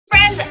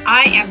friends.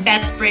 I am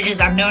Beth Bridges.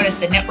 I'm known as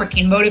the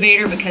Networking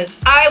Motivator because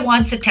I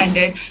once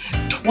attended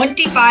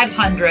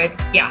 2,500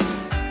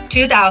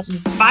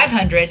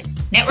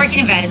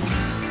 networking events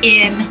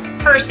in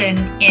person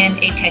in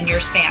a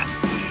 10-year span.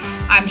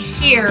 I'm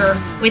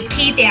here with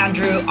Keith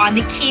Andrew on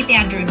the Keith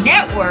Andrew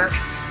Network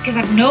because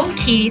I've known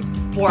Keith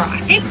for, I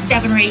think,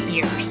 7 or 8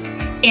 years.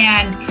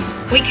 And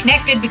we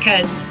connected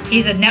because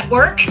he's a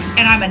network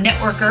and I'm a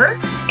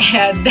networker,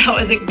 and that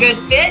was a good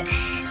fit.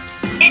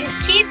 And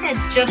Keith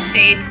has just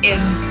stayed in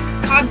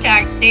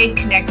contact, stayed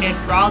connected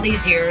for all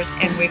these years,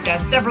 and we've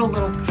done several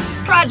little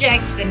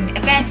projects and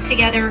events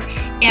together.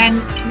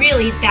 And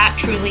really, that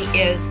truly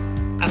is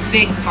a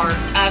big part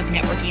of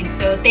networking.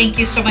 So thank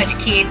you so much,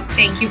 Keith.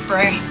 Thank you for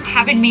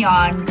having me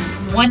on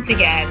once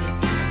again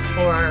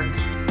for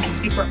a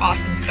super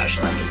awesome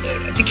special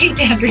episode of the Keith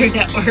Andrew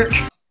Network.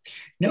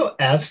 No,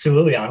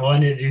 absolutely. I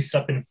wanted to do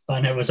something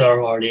fun with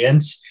our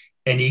audience,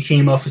 and you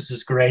came up with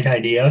this great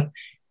idea.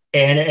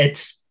 And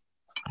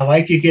I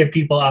like to give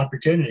people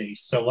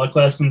opportunities. So what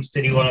questions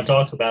did you want to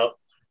talk about?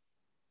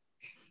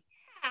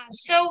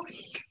 So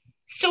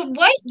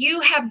what you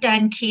have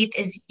done, Keith,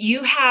 is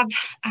you have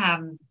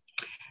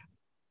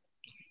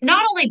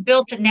not only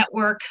built a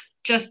network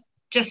just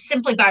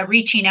simply by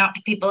reaching out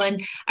to people.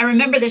 And I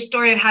remember the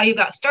story of how you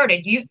got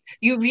started. You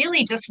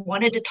really just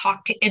wanted to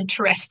talk to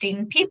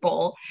interesting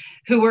people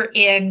who were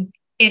in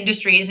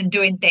industries and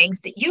doing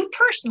things that you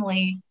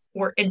personally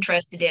were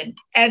interested in.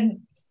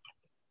 And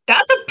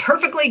that's a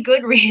perfectly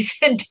good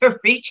reason to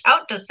reach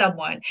out to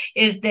someone,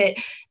 is that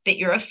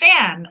you're a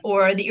fan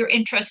or that you're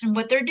interested in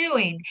what they're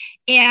doing.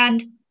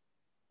 And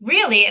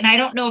really, and I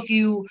don't know if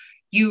you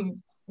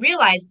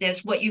realize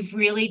this, what you've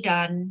really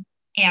done.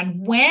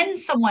 And when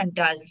someone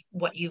does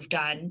what you've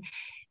done,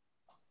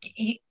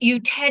 you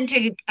tend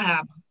to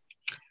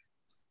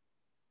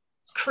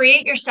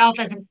create yourself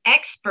as an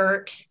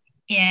expert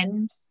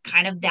in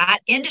kind of that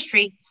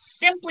industry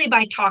simply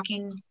by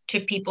talking to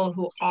people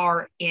who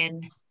are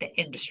in the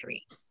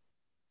industry.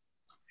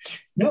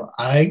 No,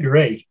 I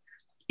agree.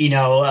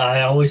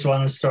 I always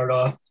want to start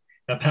off,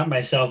 I pat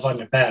myself on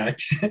the back,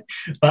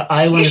 but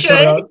I want to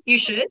start off. You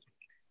should.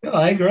 No,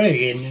 I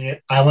agree.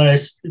 And I want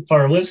to,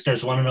 for our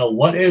listeners, want to know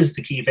what is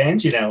the Keith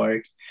Andrew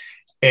Network.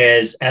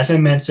 As I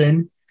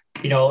mentioned,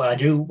 I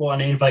do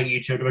want to invite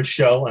you to the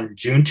show on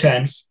June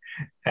 10th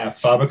at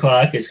 5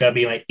 o'clock. It's going to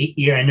be my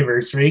 8-year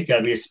anniversary. Got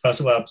to be a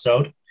special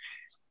episode.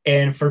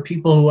 And for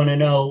people who want to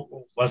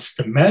know what's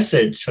the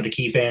message for the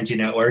Keith Andrew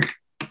Network,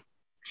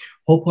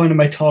 whole point of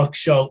my talk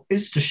show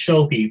is to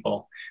show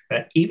people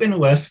that even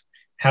with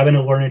having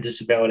a learning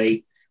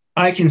disability,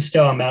 I can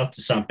still amount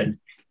to something.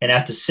 And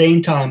at the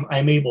same time,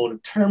 I'm able to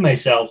turn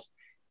myself,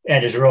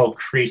 and there's a real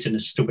crease in the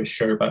stupid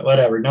shirt, but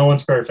whatever. No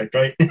one's perfect,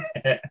 right?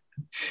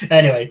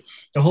 Anyway,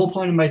 the whole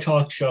point of my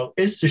talk show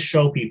is to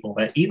show people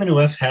that even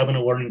with having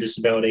a learning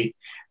disability,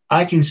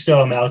 I can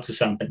still amount to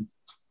something.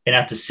 And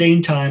at the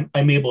same time,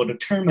 I'm able to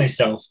turn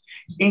myself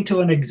into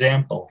an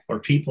example for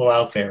people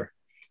out there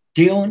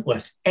dealing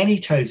with any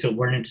types of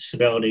learning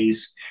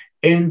disabilities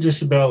and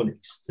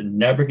disabilities to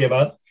never give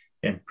up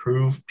and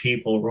prove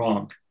people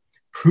wrong.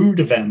 Prove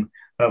to them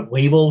that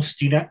labels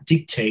do not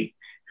dictate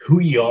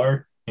who you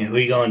are and who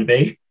you're going to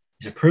be.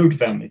 To prove to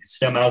them, it can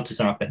stem out to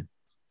something.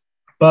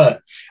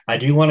 But I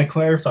do want to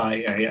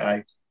clarify,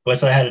 I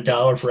wish I had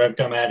 $1 for every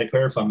time I had to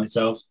clarify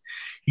myself.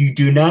 You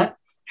do not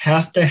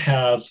have to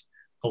have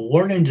a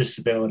learning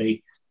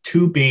disability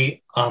to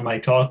be on my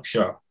talk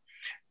show.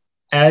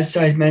 As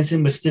I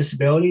mentioned with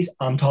disabilities,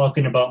 I'm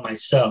talking about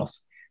myself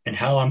and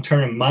how I'm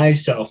turning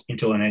myself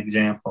into an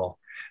example.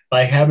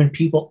 By having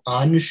people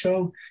on the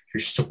show, you're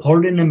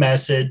supporting the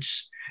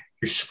message,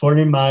 you're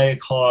supporting my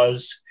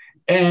cause,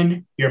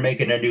 and you're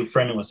making a new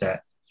friend with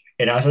that.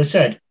 And as I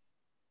said,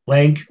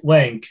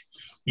 wink,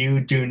 you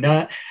do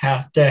not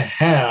have to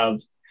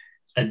have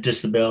a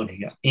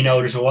disability.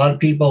 There's a lot of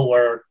people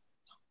where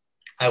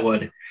I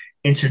would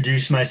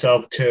introduce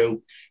myself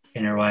to,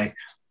 and they're like,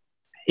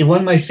 and one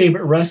of my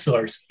favorite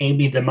wrestlers,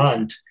 Amy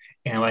DeMont,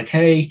 and I'm like,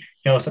 hey,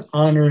 it's an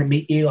honor to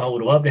meet you. I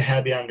would love to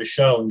have you on the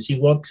show. And she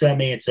looks at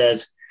me and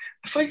says,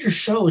 I thought your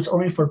show is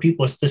only for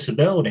people with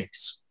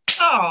disabilities.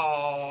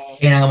 Oh.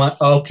 And I'm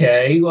like,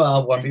 okay,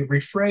 well, let me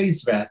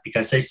rephrase that,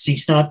 because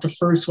she's not the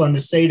first one to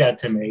say that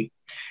to me.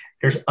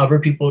 There's other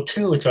people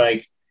too. It's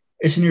like,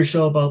 isn't your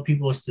show about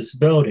people with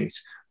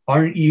disabilities?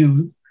 Aren't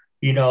you,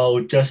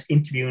 just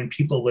interviewing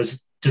people with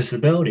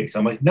disabilities?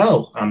 I'm like,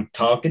 no, I'm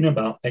talking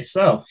about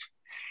myself.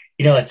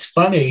 It's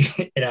funny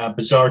in a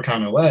bizarre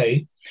kind of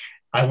way.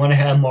 I want to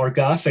have more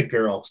Gothic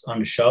girls on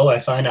the show. I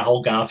find the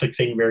whole Gothic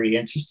thing very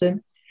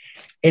interesting.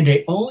 And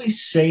they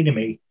always say to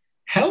me,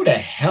 how the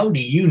hell do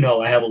you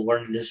know I have a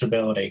learning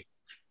disability?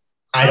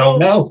 I don't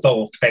know.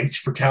 So thanks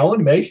for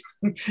telling me.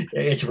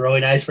 It's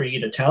really nice for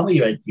you to tell me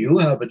that you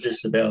have a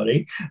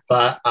disability.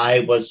 But I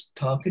was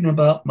talking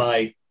about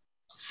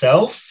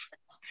myself.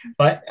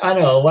 But I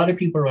don't know, a lot of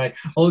people are like,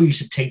 oh, you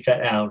should take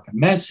that out of the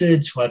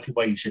message. A lot of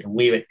people are like, you should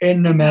leave it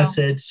in the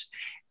message.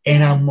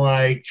 And I'm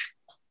like,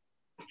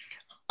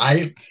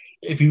 go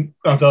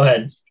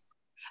ahead.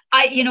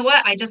 You know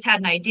what? I just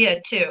had an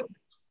idea too.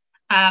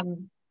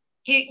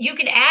 You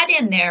could add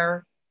in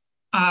there,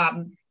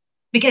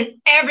 because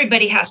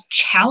everybody has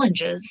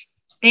challenges.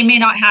 They may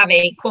not have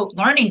a quote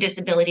learning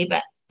disability,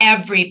 but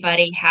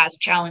everybody has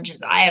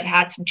challenges. I have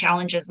had some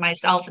challenges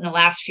myself in the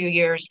last few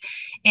years,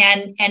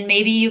 and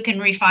maybe you can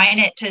refine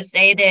it to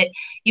say that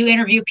you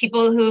interview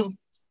people who've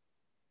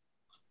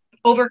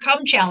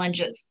overcome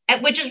challenges,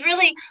 which is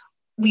really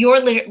your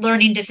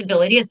learning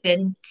disability has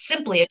been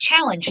simply a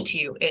challenge to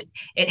you.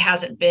 It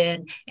hasn't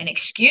been an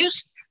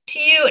excuse to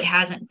you. It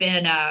hasn't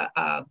been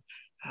a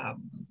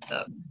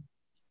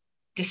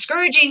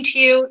discouraging to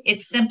you.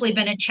 It's simply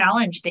been a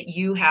challenge that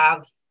you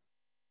have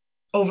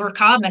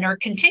overcome and are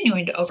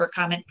continuing to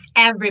overcome. And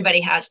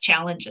everybody has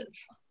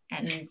challenges.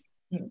 And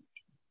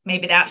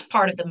maybe that's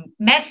part of the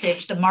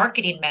message, the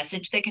marketing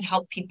message that can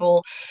help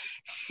people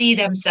see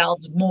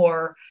themselves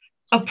more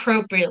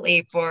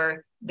appropriately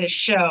for the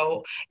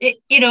show.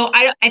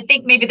 I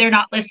think maybe they're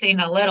not listening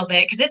a little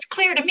bit, because it's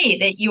clear to me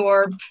that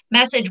your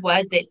message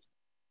was that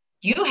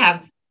you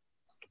have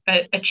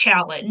a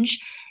challenge,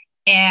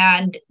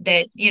 and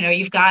that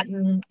you've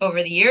gotten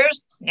over the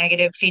years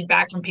negative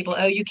feedback from people.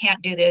 Oh, you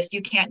can't do this,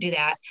 you can't do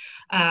that.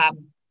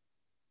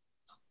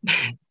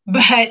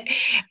 But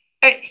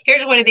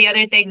here's one of the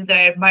other things that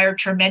I admire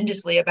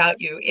tremendously about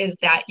you is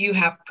that you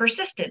have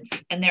persistence.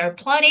 And there are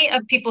plenty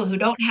of people who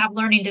don't have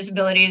learning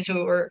disabilities,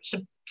 who are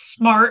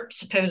smart,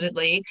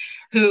 supposedly,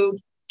 who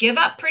give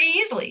up pretty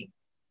easily.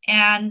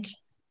 And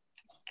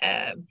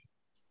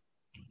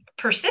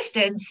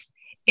persistence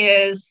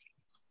is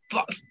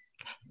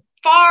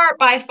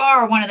by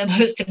far one of the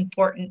most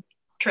important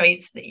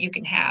traits that you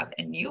can have,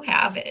 and you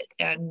have it,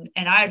 and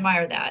I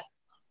admire that.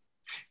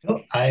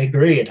 Oh, I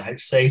agree, and I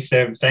say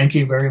thank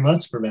you very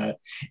much for that.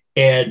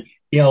 And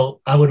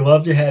I would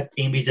love to have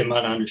Amy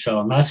DeMont on the show.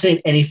 I'm not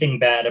saying anything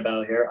bad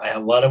about her. I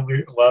have a lot of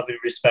love and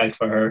respect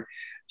for her.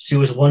 She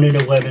was one of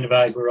the women that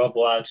I grew up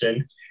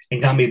watching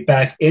and got me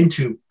back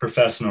into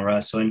professional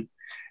wrestling.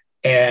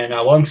 And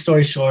long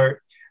story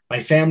short,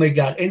 my family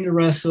got into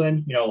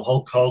wrestling.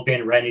 Hulk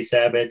Hogan, Randy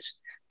Savage.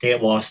 They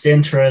lost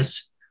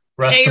interest.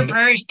 Say your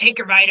prayers, take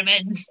your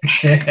vitamins.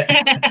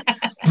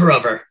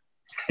 Brother.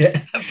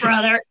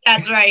 Brother,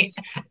 that's right.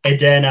 And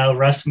then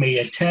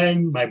WrestleMania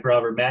 10, my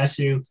brother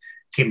Matthew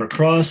came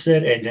across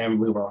it, and then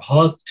we were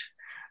hooked.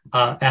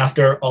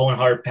 After Owen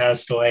Hart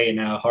passed away in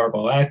a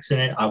horrible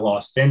accident, I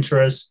lost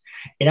interest.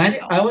 And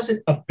I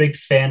wasn't a big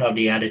fan of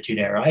the Attitude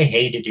Era. I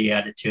hated the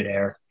Attitude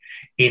Era.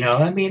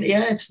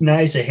 It's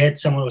nice to hit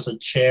someone with a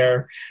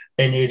chair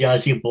and you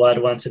see blood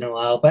once in a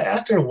while. But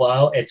after a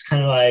while, it's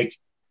kind of like,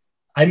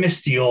 I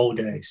miss the old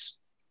days.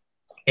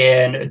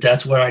 And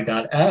that's what I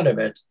got out of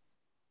it.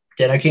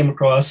 Then I came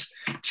across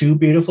two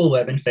beautiful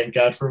women. Thank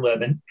God for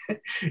women.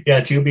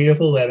 Two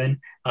beautiful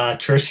women,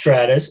 Trish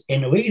Stratus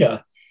and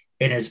Lita.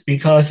 And it's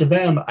because of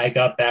them I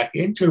got back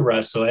into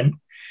wrestling.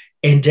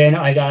 And then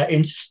I got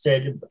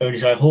interested.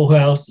 Who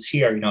else is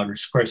here?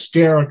 There's Chris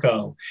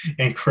Jericho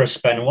and Chris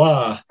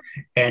Benoit.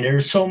 And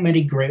there's so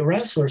many great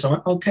wrestlers. I'm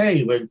like,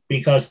 okay, but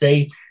because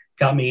they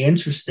got me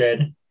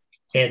interested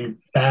and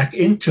back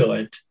into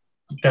it,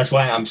 that's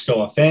why I'm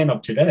still a fan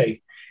of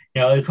today.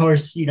 Of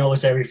course,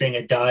 with everything,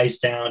 it dies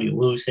down, you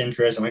lose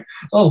interest. I'm like,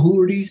 oh,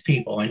 who are these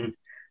people? And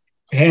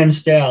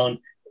hands down,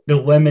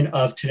 the women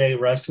of today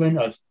wrestling,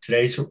 of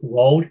today's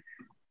world,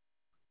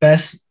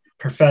 best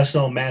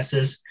professional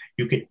masses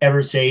you could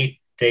ever see.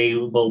 They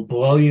will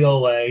blow you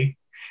away.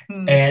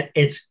 And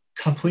it's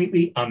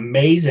completely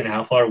amazing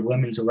how far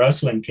women's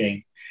wrestling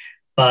came.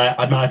 But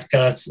I'm not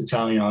gonna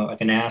tell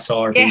like an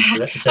asshole or being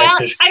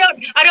sexist.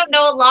 I don't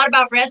know a lot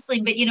about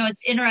wrestling, but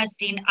it's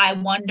interesting. I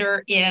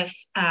wonder if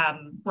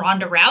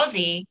Ronda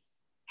Rousey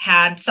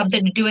had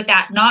something to do with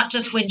that, not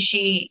just when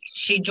she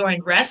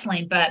joined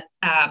wrestling, but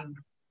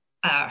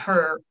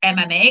her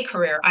MMA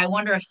career. I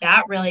wonder if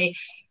that really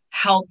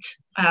helped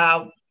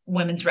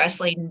women's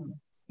wrestling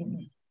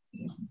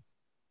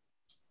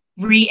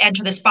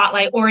re-enter the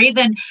spotlight, or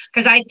even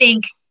because I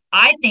think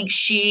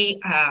she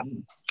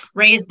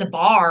raised the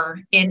bar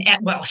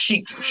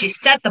she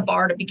set the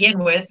bar to begin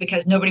with,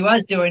 because nobody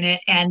was doing it,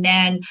 and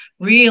then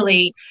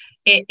really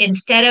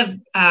instead of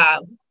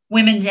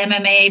women's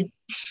MMA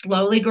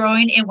slowly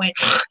growing, it went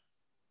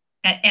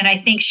and I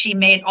think she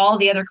made all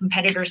the other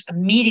competitors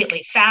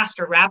immediately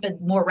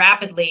more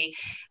rapidly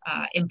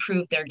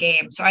improve their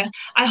game. So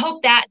I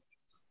hope that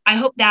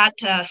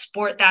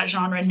sport, that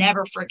genre,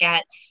 never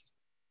forgets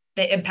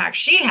the impact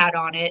she had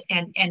on it.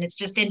 And it's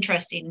just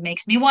interesting. It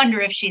makes me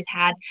wonder if she's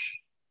had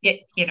an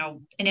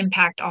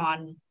impact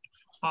on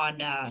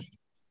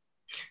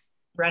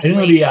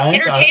wrestling.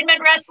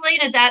 Entertainment wrestling,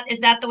 is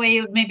that the way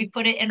you would maybe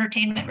put it?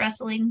 Entertainment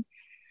wrestling?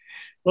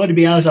 Well, to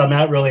be honest, I'm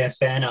not really a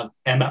fan of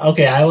MMA.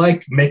 Okay, I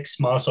like mixed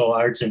martial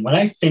arts, and when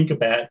I think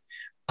about it,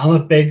 I'm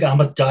a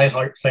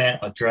diehard fan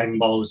of Dragon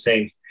Ball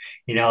Z.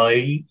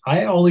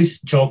 I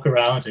always joke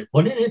around and say,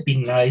 wouldn't it be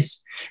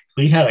nice if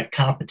we had a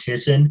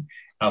competition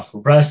of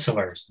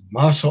wrestlers,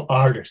 martial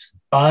artists,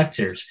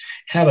 boxers,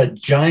 have a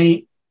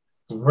giant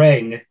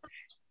ring,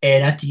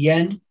 and at the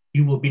end,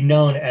 you will be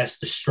known as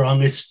the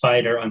strongest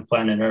fighter on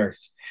planet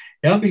Earth.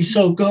 That'd be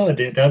so good.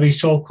 That'd be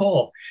so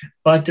cool.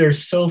 But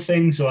there's so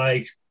things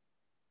like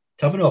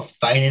talking about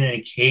fighting in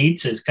a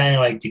cage is kind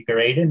of like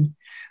degrading.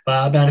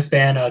 But I'm not a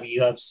fan of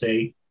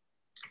UFC.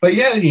 But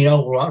yeah,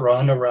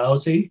 Ronda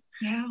Rousey.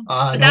 Yeah.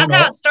 I But don't that's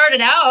how it know.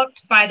 started out,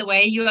 by the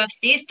way.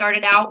 UFC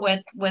started out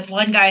with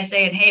one guy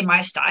saying, "Hey,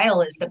 my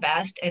style is the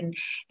best."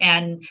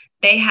 And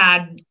they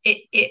had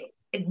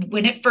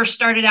when it first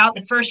started out,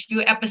 the first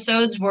few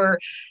episodes were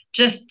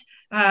just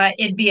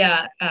it'd be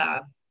a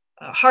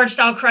hard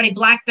style karate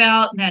black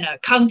belt, and then a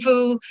kung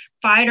fu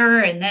fighter,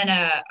 and then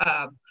a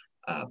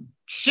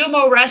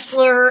sumo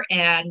wrestler,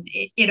 and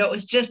it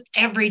was just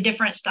every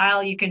different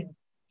style you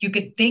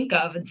could think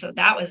of. And so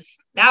that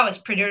was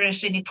pretty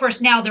interesting. Of course,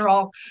 now they're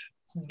all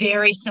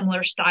very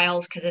similar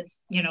styles because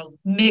it's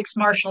mixed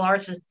martial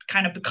arts has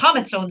kind of become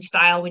its own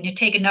style. When you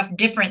take enough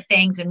different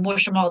things and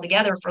mush them all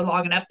together for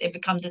long enough, it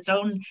becomes its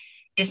own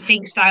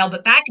distinct style.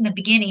 But back in the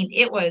beginning,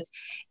 it was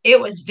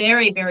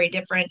very, very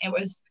different. It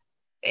was,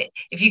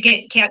 if you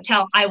can't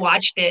tell, I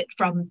watched it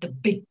from the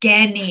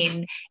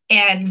beginning,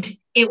 and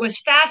it was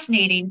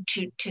fascinating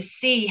to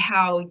see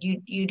how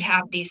you'd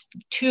have these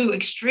two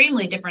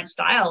extremely different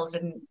styles,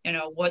 and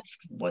what's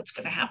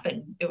going to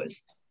happen. It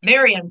was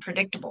very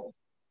unpredictable.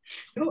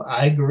 No,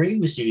 I agree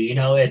with you.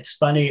 It's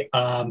funny.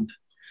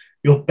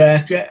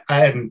 Back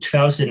in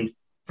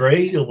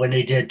 2003 when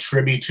they did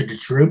Tribute to the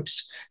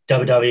Troops,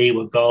 WWE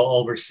would go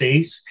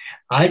overseas.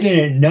 I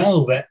didn't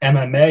know that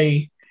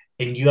MMA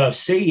and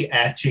UFC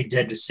actually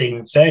did the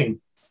same thing.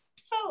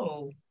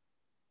 Oh,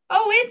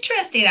 oh,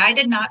 interesting. I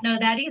did not know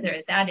that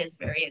either. That is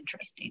very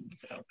interesting.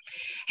 So,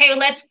 hey,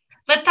 let's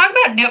talk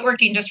about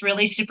networking just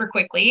really super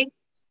quickly,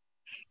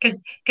 because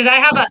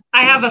I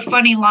have a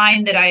funny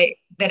line that I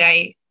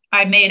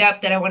made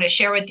up that I want to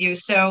share with you.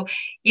 So,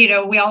 we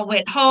all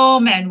went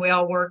home and we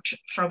all worked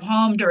from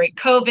home during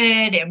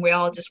COVID, and we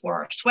all just wore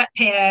our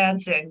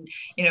sweatpants and,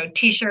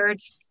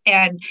 t-shirts,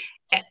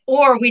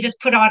 or we just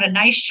put on a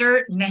nice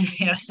shirt and then,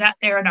 sat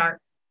there in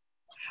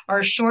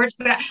our shorts.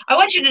 But I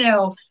want you to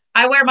know,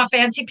 I wear my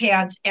fancy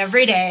pants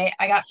every day.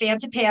 I got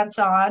fancy pants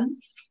on.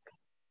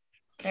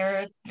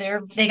 They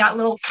got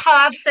little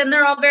cuffs and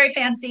they're all very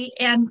fancy.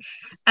 And,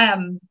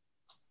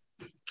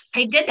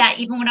 I did that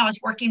even when I was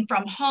working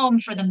from home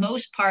for the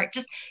most part,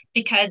 just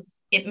because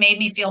it made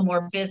me feel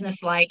more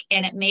businesslike,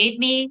 and it made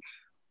me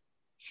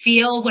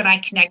feel, when I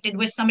connected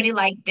with somebody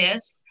like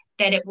this,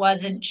 that it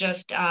wasn't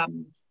just that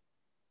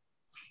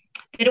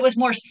it was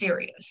more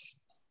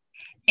serious.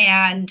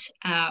 And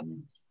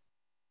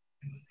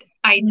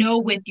I know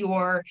with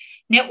your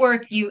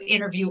network, you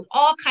interview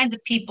all kinds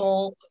of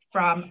people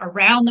from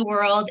around the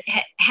world.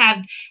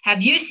 Have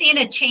you seen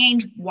a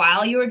change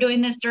while you were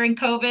doing this during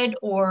COVID,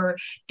 or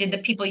did the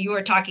people you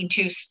were talking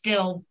to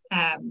still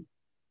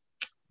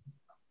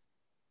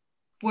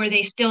were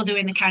they still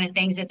doing the kind of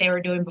things that they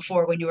were doing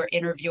before when you were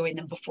interviewing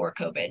them before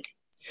COVID? That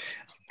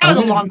I'm was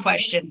a gonna, long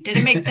question. Did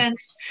it make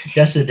sense?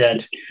 yes, it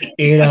did.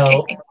 You Okay.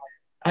 know,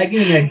 I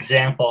give you an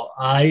example.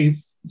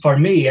 For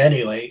me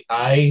anyway,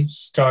 I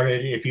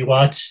started. If you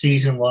watch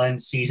season one,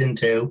 season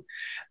two,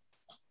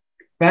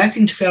 back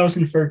in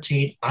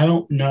 2013, I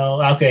don't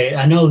know. Okay,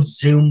 I know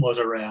Zoom was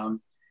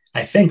around.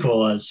 I think it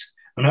was.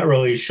 I'm not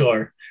really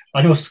sure.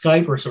 I know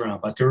Skype was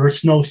around, but there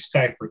was no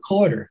Skype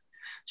recorder.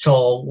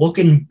 So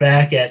looking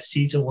back at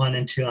season one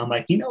and two, I'm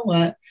like, you know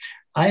what?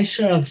 I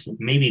should have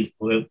maybe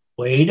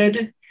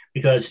waited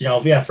because,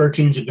 yeah,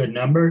 13 is a good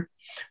number,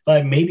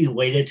 but maybe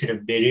waited to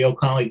the video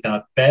quality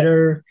got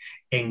better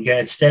and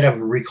instead of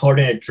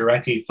recording it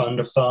directly from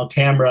the phone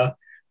camera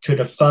to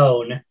the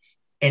phone,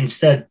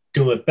 instead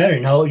do it better.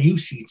 No, you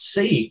should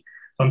see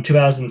from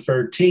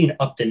 2013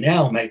 up to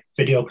now, my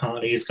video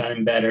quality has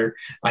gotten better.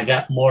 I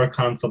got more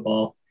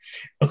comfortable.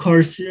 Of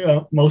course,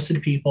 most of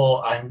the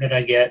people, I'm going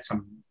to get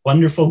some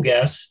wonderful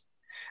guests.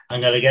 I'm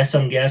going to get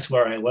some guests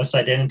where I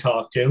didn't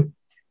talk to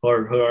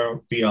or who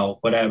are,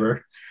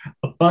 whatever.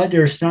 But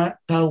there's not,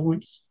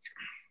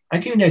 I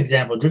give you an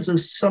example.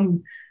 There's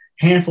some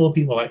handful of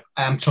people like,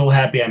 I'm so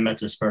happy I met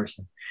this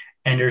person.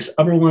 And there's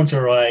other ones who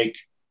are like,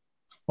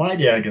 why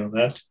did I do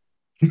that?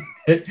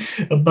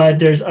 But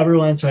there's other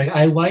ones like,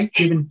 I like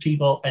giving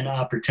people an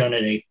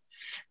opportunity,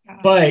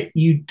 but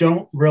you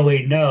don't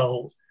really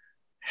know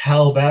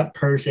how that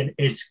person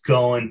is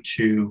going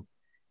to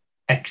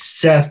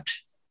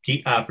accept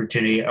the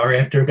opportunity or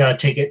if they're going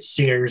to take it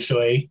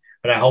seriously,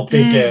 but I hope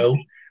they do,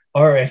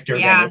 or if they're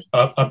Yeah. going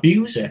to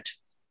abuse it.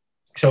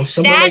 So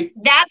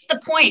That's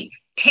the point.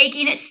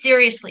 Taking it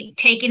seriously,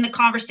 taking the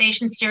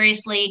conversation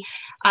seriously,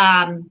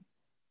 and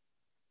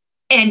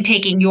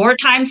taking your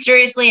time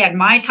seriously and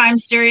my time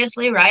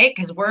seriously, right?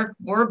 Because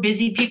we're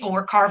busy people,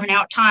 we're carving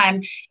out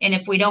time, and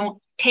if we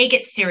don't take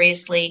it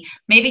seriously,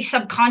 maybe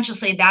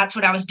subconsciously that's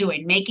what I was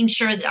doing, making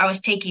sure that I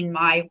was taking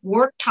my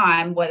work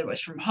time, whether it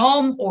was from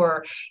home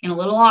or in a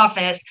little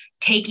office,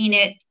 taking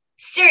it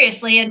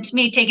seriously. And to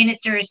me, taking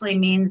it seriously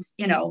means,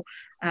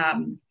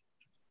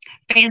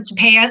 fancy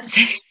pants,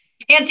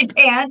 fancy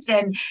pants,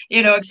 and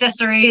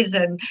accessories,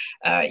 and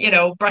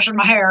brushing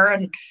my hair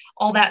and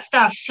all that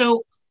stuff.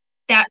 So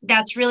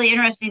that's really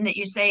interesting that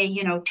you say,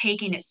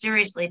 taking it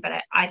seriously,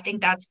 but I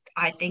think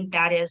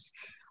that is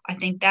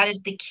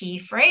the key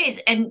phrase.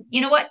 And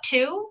you know what,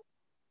 too?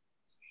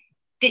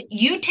 That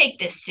you take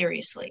this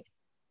seriously.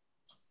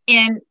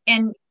 And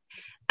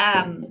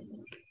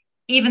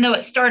even though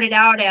it started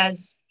out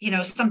as,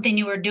 something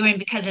you were doing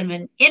because of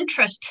an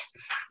interest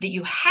that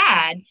you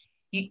had,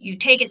 you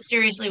take it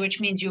seriously, which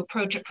means you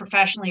approach it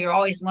professionally. You're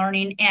always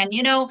learning. And,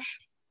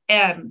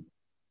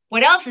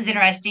 what else is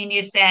interesting?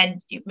 You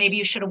said maybe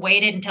you should have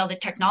waited until the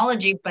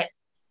technology, but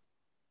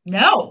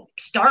no,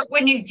 start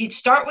when you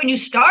start,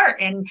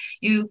 and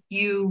you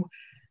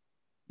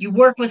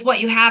work with what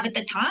you have at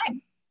the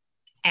time,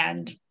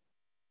 and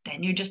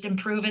then you just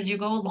improve as you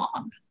go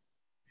along.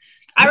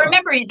 I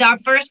remember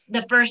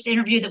the first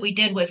interview that we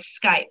did was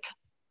Skype,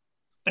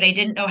 but I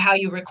didn't know how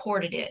you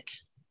recorded it.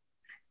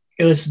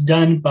 It was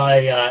done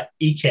by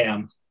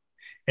Ecamm.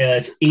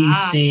 It's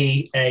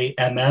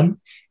ECAMM.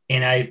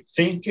 And I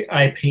think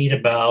I paid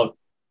about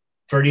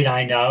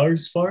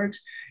 $39 for it.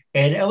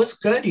 And it was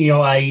good.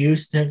 I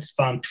used it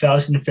from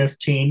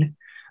 2015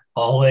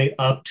 all the way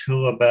up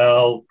to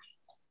about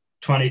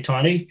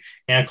 2020.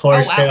 And of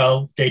course,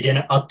 they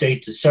didn't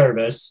update the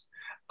service.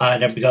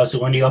 Because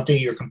when you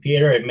update your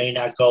computer, it may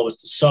not go with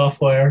the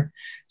software.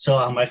 So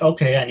I'm like,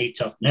 okay, I need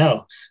something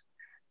else.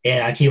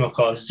 And I came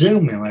across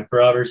Zoom, and my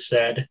brother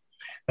said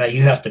that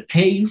you have to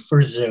pay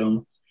for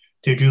Zoom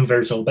to do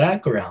virtual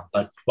background.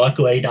 But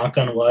luckily, knock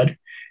on wood,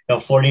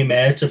 40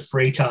 minutes of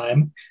free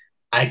time,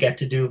 I get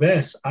to do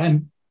this.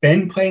 I've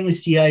been playing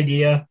with the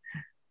idea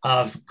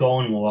of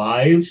going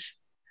live,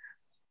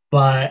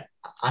 but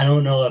I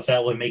don't know if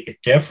that would make a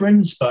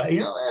difference. But,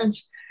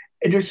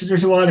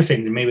 there's a lot of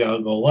things. Maybe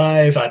I'll go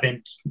live. I've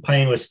been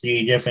playing with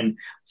the different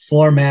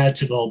formats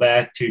to go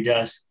back to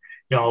just,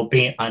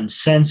 being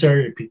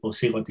uncensored. People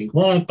see what they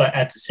want. But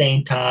at the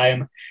same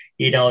time,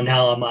 now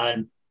I'm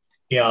on,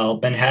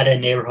 Manhattan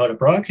neighborhood of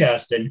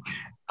broadcasting.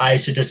 I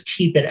should just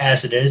keep it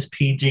as it is,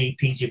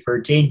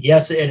 PG-13.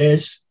 Yes, it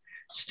is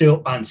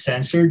still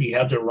uncensored. You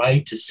have the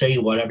right to say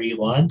whatever you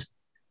want,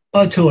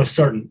 but to a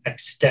certain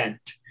extent.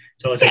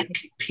 So it's like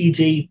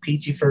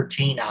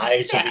PG-13,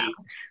 eyes would be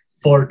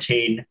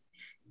 14.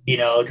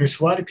 There's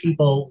a lot of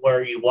people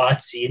where you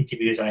watch the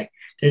interviews like,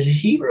 did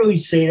he really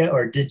say that,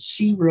 or did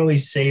she really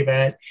say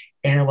that?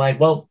 And I'm like,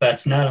 well,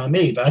 that's not on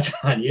me, that's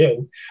on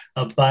you.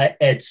 But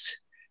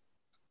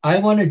I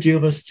want to do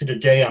this to the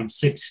day I'm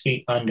 6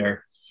 feet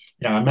under.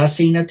 I'm not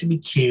saying that to be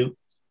cute.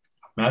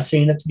 I'm not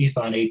saying that to be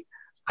funny.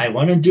 I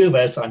want to do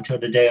this until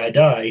the day I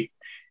die.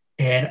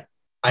 And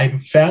I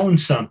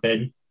found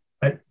something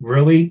that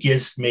really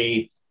gives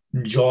me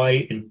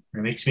joy and it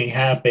makes me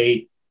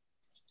happy.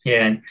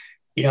 And,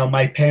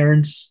 my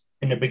parents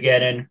in the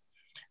beginning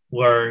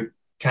were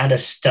kind of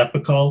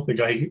skeptical, which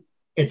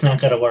it's not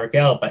going to work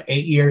out. But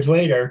 8 years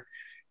later,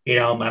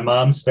 my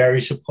mom's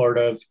very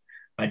supportive.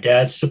 My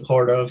dad's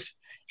supportive.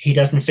 He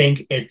doesn't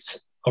think it's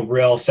a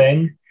real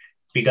thing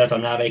because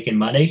I'm not making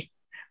money.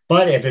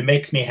 But if it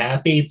makes me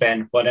happy,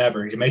 then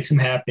whatever. If it makes him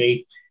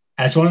happy,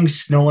 as long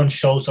as no one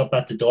shows up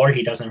at the door,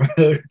 he doesn't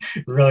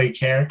really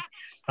care.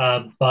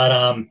 But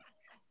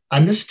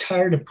I'm just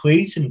tired of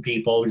pleasing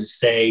people to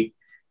say,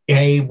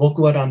 hey, look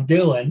what I'm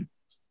doing.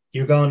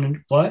 You're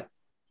going, what?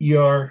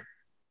 Your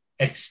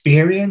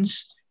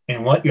experience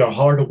and what your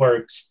hard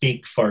work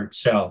speak for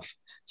itself.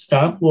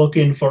 Stop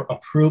looking for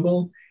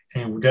approval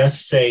and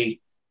just say,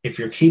 if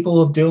you're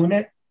capable of doing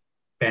it,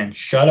 then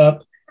shut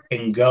up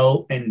and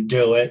go and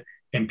do it.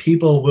 And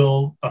people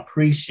will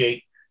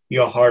appreciate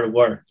your hard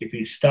work. If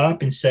you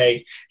stop and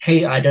say,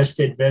 hey, I just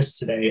did this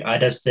today, I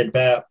just did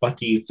that, what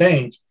do you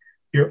think?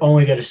 You're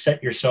only going to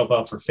set yourself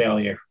up for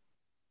failure.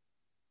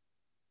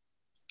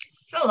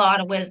 It's a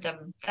lot of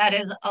wisdom. That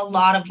is a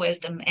lot of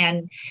wisdom.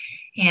 And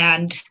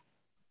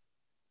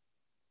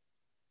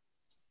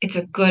it's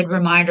a good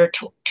reminder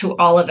to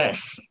all of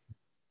us.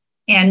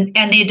 And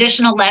the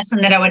additional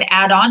lesson that I would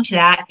add on to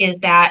that is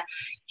that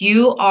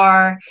you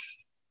are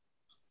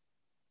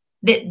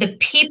the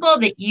people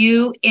that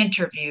you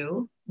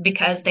interview,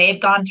 because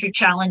they've gone through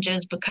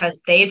challenges,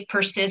 because they've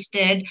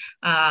persisted,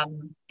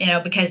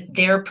 because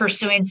they're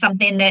pursuing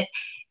something that,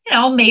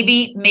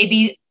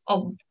 maybe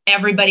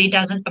everybody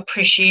doesn't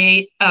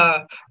appreciate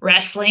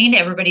wrestling.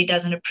 Everybody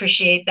doesn't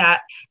appreciate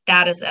that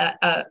as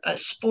a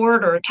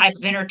sport or a type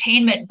of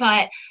entertainment,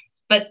 but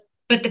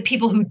the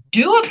people who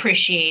do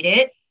appreciate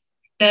it,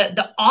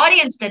 the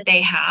audience that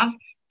they have,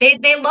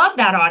 they love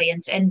that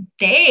audience, and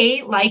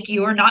they, like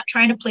you, are not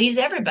trying to please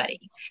everybody.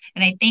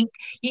 And I think,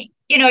 you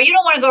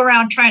don't want to go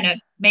around trying to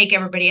make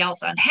everybody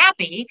else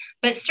unhappy,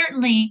 but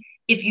certainly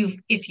if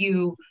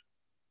you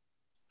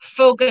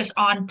focus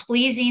on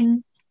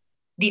pleasing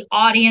the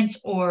audience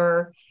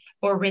or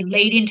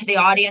relating to the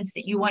audience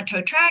that you want to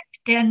attract,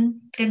 then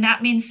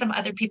that means some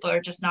other people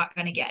are just not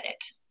going to get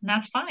it. And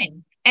that's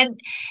fine. And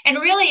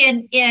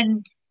really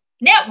in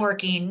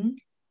networking,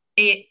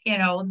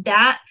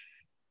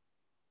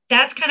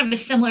 that's kind of a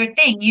similar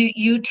thing.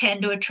 You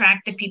tend to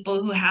attract the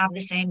people who have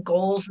the same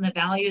goals and the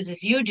values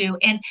as you do,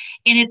 and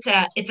it's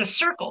a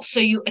circle. So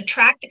you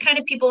attract the kind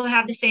of people who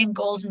have the same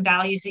goals and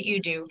values that you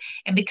do,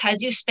 and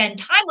because you spend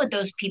time with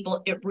those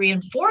people, it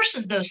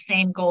reinforces those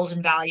same goals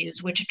and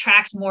values, which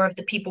attracts more of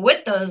the people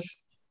with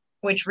those,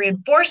 which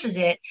reinforces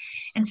it.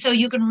 And so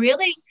you can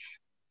really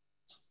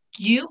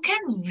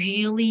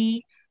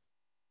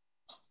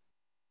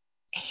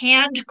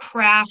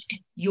handcraft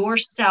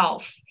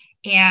yourself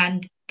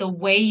and the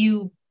way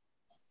you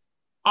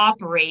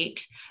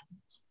operate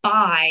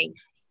by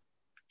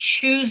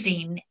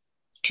choosing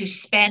to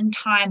spend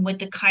time with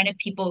the kind of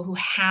people who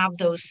have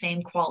those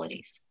same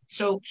qualities.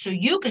 So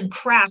you can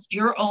craft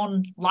your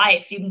own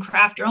life, you can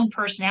craft your own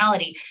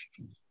personality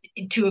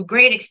to a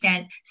great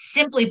extent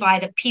simply by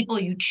the people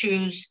you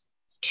choose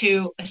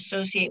to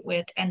associate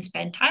with and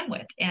spend time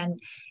with. And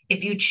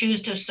if you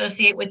choose to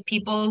associate with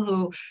people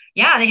who,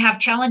 yeah, they have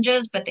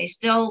challenges, but they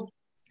still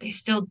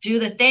do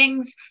the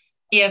things,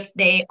 if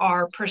they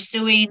are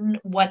pursuing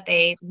what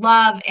they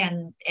love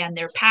and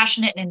they're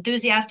passionate and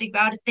enthusiastic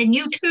about it, then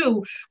you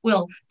too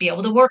will be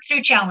able to work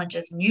through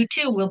challenges, and you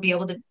too will be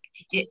able to,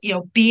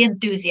 be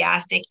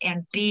enthusiastic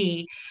and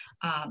be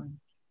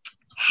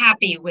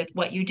happy with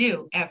what you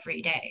do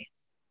every day.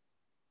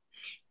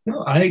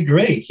 No, I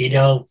agree.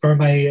 For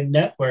my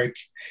network,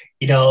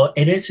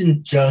 it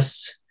isn't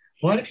just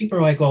a lot of people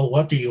are like, well,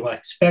 what do you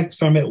expect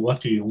from it?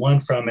 What do you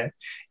want from it?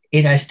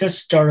 And I just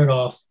started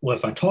off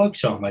with a talk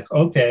show. I'm like,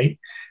 okay.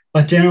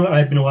 But then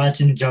I've been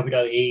watching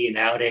WWE and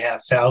how they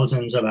have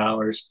thousands of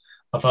hours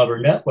of other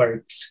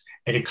networks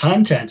and the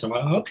content. I'm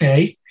like,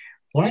 okay,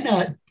 why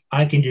not?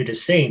 I can do the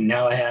same.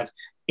 Now I have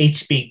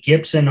HB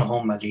Gibson,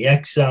 home of the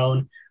X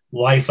Zone,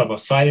 wife of a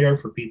fighter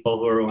for people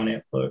who are on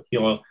it,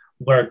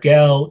 work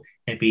out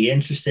and be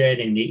interested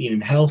in eating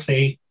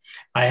healthy.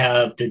 I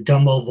have the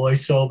Dumbo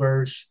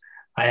voiceovers.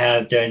 I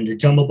have the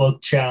Jumbo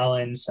Book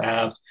Challenge. I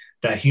have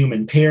the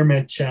Human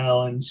Pyramid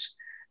Challenge.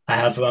 I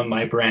have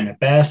my brand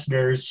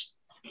ambassadors.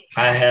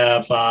 I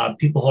have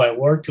people who I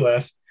worked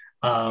with,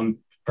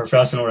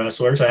 professional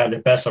wrestlers. I have the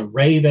best of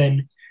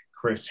Raven,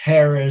 Chris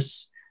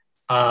Harris,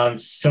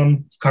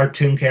 some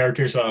cartoon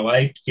characters that I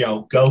like,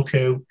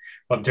 Goku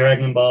from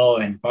Dragon Ball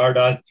and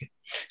Bardock.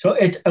 So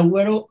it's a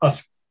little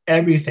of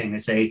everything to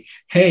say,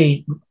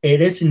 hey,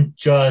 it isn't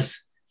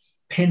just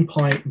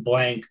pinpoint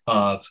blank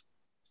of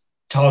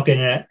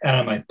talking out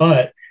of my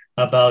butt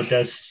about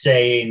just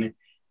saying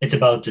it's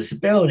about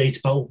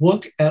disabilities, but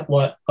look at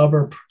what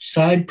other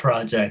side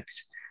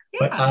projects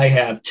that I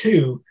have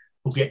too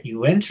will get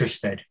you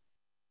interested.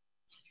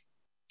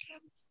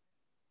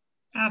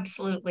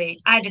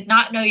 Absolutely. I did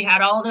not know you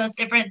had all those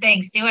different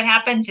things. See what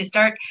happens? You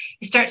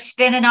start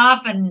spinning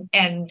off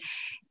and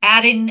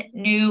adding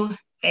new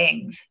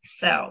things.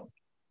 So,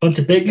 but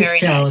the biggest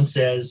challenge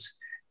is,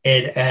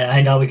 and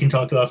I know we can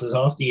talk about this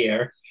off the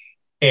air,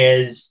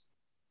 is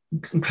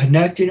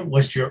connecting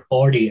with your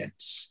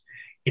audience.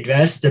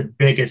 That's the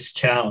biggest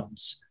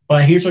challenge.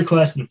 But here's a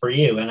question for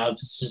you, and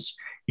this is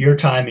your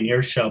time and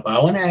your show, but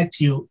I want to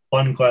ask you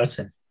one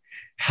question.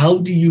 How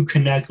do you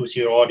connect with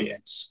your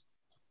audience?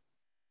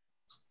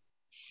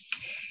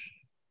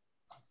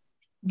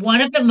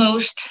 One of the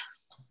most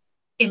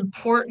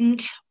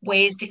important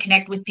ways to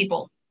connect with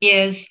people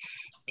is,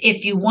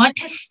 if you want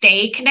to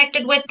stay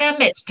connected with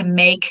them, it's to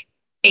make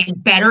a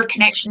better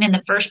connection in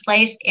the first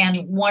place. And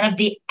one of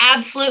the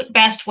absolute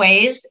best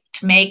ways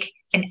to make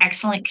an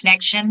excellent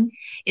connection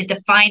is to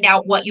find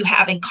out what you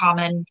have in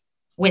common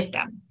with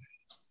them.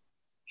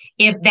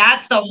 If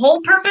that's the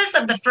whole purpose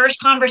of the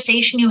first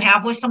conversation you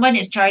have with someone,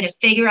 is try to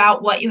figure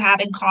out what you have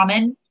in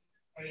common,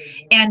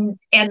 and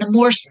the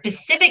more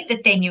specific the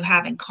thing you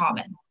have in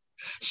common.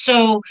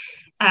 So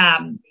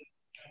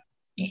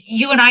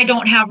you and I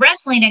don't have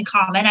wrestling in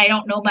common. I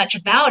don't know much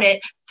about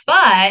it,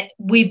 but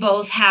we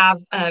both have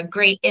a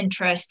great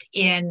interest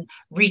in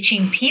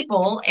reaching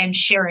people and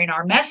sharing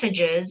our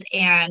messages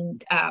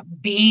and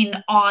being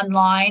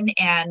online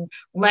and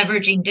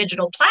leveraging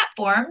digital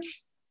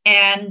platforms.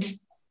 And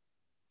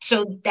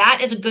so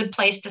that is a good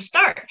place to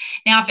start.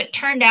 Now, if it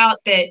turned out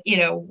that,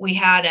 we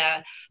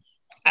had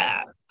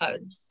a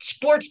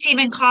sports team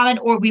in common,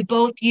 or we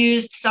both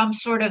used some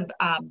sort of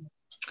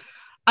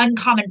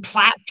uncommon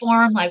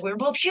platform, like we were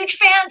both huge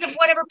fans of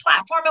whatever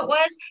platform it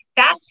was,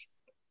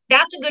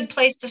 that's a good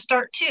place to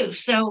start too.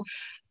 So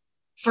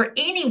for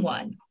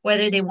anyone,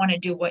 whether they want to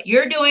do what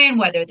you're doing,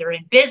 whether they're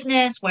in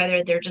business,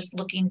 whether they're just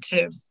looking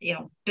to,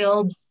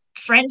 build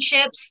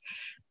friendships,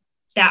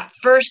 that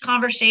first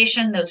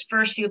conversation, those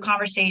first few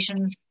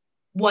conversations,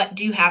 what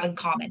do you have in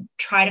common?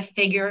 Try to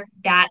figure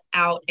that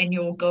out and you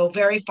will go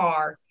very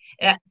far.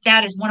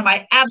 That is one of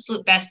my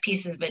absolute best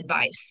pieces of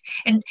advice.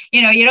 And,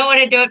 you don't want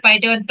to do it by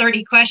doing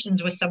 30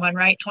 questions with someone,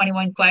 right?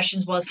 21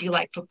 questions. Well, do you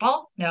like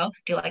football? No.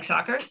 Do you like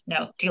soccer?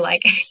 No. Do you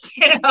like,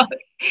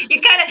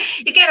 you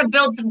kind of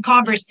build some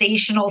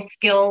conversational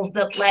skills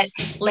that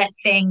let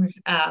things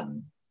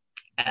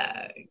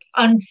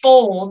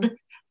unfold.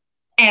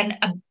 And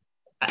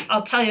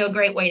I'll tell you a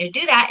great way to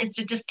do that is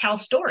to just tell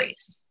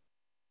stories.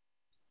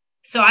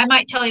 So I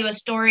might tell you a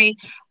story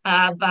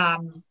of,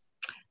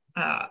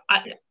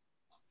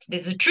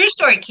 this is a true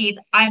story, Keith.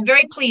 I'm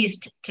very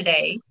pleased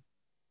today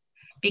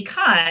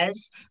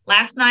because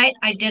last night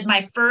I did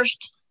my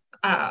first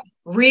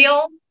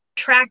real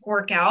track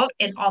workout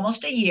in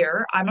almost a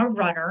year. I'm a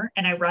runner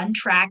and I run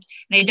track,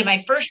 and I did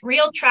my first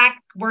real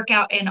track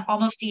workout in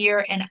almost a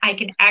year, and I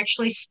can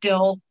actually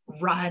still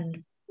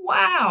run.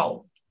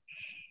 Wow.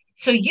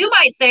 So you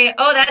might say,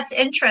 oh, that's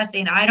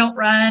interesting. I don't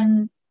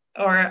run,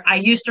 or I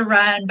used to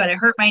run, but I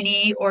hurt my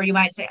knee. Or you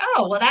might say,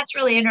 oh, well, that's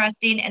really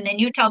interesting. And then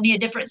you tell me a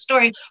different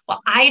story.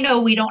 Well, I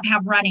know we don't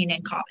have running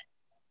in common.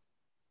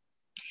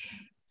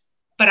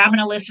 But I'm going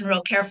to listen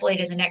real carefully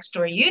to the next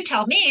story you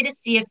tell me to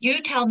see if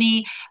you tell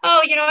me,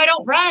 oh, I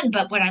don't run,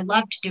 but what I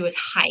love to do is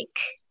hike.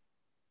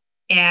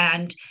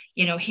 And,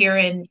 here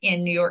in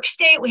New York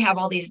State, we have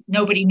all these,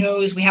 nobody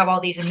knows, we have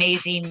all these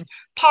amazing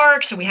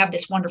parks, or we have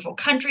this wonderful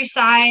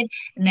countryside.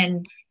 And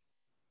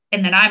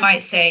then I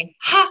might say,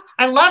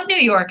 I love New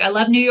York. I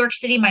love New York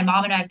City. My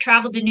mom and I have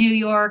traveled to New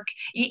York.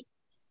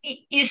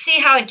 You see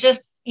how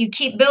you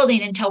keep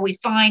building until we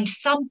find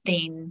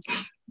something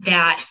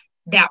that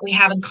we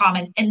have in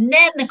common. And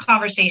then the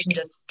conversation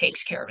just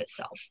takes care of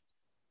itself.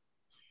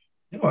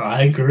 Well,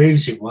 I agree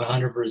with you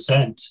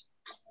 100%.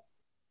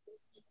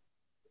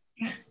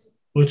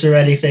 Was there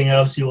anything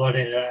else you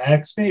wanted to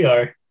ask me,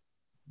 or?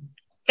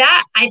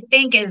 That I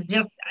think is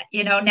just,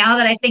 now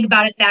that I think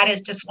about it, that is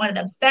just one of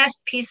the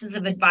best pieces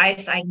of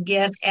advice I can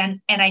give.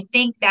 And I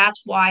think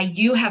that's why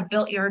you have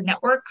built your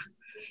network,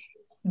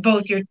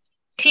 both your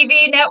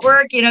TV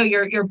network,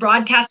 your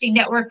broadcasting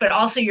network, but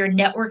also your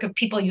network of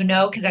people,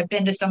 because I've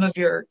been to some of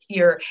your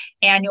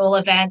annual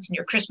events and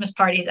your Christmas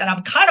parties, and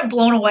I'm kind of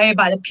blown away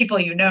by the people,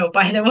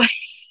 by the way.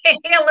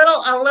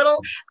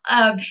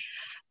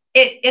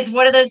 It's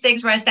one of those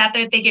things where I sat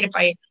there thinking, if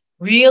I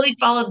really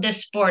followed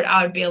this sport,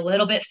 I would be a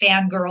little bit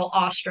fangirl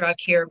awestruck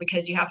here,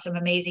 because you have some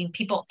amazing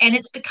people. And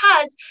it's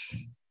because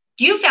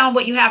you found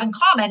what you have in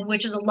common,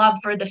 which is a love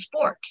for the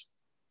sport.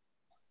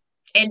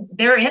 And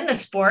they're in the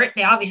sport.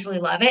 They obviously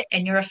love it.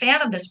 And you're a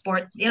fan of the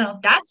sport.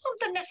 That's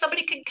something that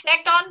somebody can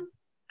connect on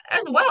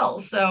as well.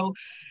 So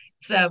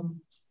it's a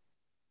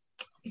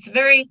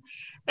very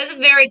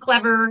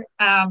clever,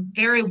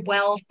 very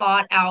well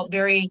thought out,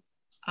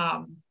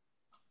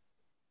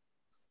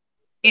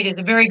 it is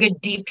a very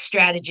good deep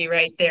strategy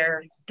right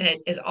there that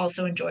is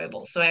also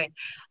enjoyable. So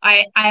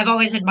I have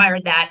always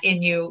admired that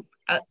in you,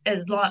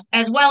 as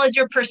well as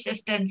your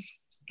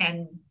persistence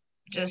and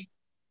just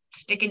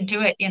sticking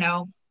to it.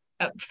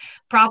 A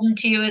problem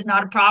to you is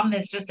not a problem.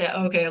 It's just that,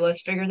 okay,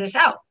 let's figure this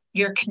out.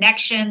 Your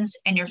connections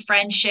and your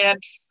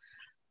friendships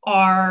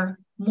are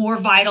more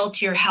vital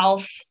to your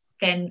health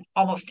than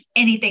almost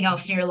anything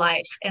else in your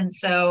life. And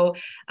so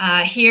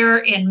here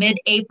in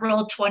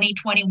mid-April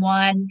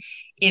 2021,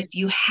 if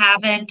you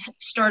haven't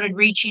started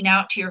reaching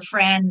out to your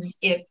friends,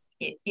 even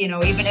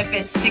if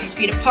it's 6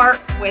 feet apart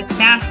with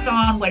masks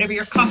on, whatever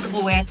you're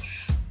comfortable with,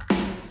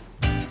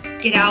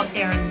 get out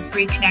there and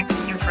reconnect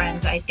with your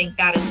friends. I think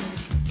that is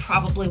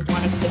probably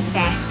one of the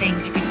best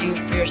things you can do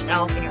for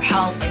yourself and your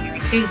health and your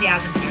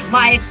enthusiasm in your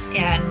life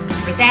and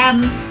for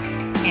them.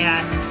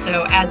 And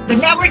so as the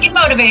Networking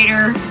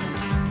Motivator,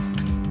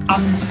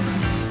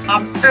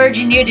 I'm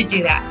urging you to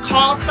do that.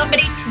 Call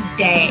somebody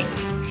today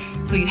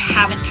who you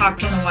haven't talked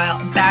to in a while.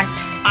 In fact,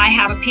 I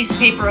have a piece of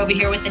paper over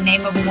here with the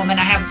name of a woman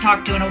I haven't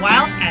talked to in a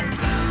while, and